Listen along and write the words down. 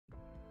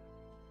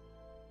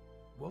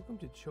Welcome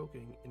to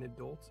Choking in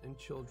Adults and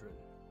Children.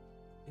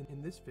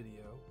 In this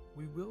video,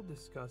 we will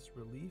discuss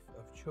relief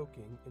of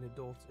choking in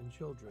adults and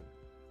children.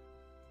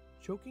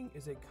 Choking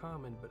is a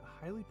common but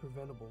highly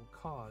preventable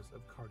cause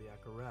of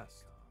cardiac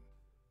arrest.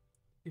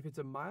 If it's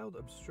a mild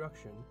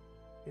obstruction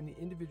and the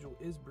individual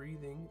is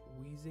breathing,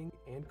 wheezing,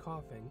 and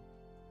coughing,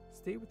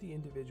 stay with the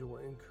individual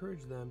and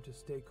encourage them to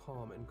stay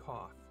calm and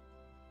cough.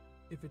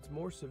 If it's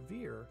more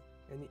severe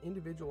and the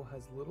individual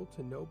has little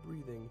to no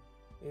breathing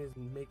and is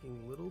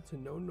making little to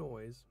no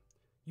noise,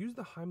 use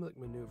the Heimlich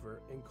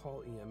maneuver and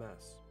call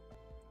EMS.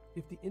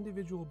 If the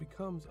individual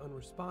becomes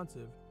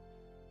unresponsive,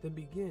 then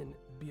begin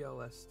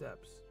BLS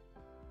steps.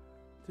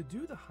 To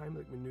do the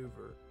Heimlich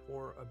maneuver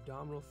or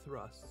abdominal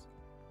thrusts,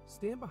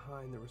 stand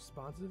behind the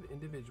responsive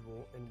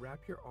individual and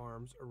wrap your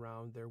arms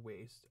around their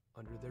waist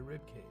under their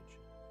ribcage.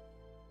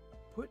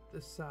 Put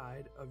the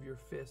side of your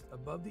fist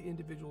above the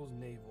individual's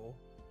navel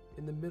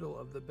in the middle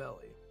of the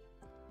belly.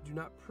 Do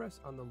not press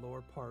on the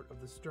lower part of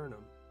the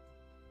sternum.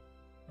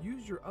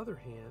 Use your other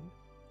hand,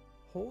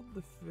 hold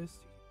the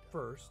fist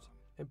first,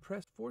 and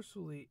press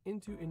forcefully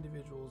into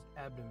individual's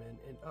abdomen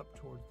and up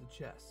towards the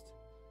chest.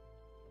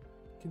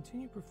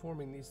 Continue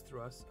performing these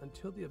thrusts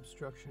until the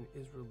obstruction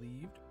is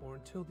relieved or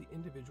until the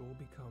individual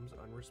becomes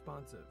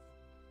unresponsive.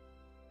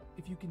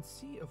 If you can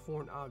see a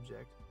foreign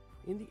object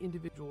in the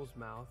individual's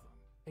mouth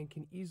and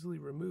can easily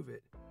remove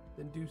it,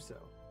 then do so.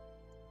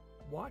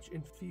 Watch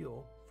and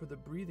feel for the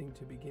breathing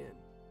to begin.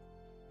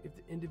 If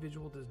the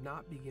individual does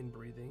not begin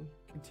breathing,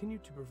 continue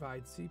to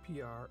provide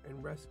CPR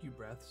and rescue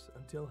breaths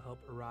until help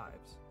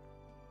arrives.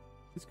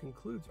 This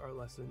concludes our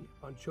lesson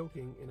on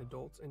choking in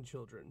adults and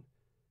children.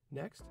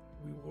 Next,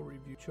 we will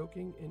review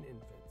choking in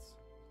infants.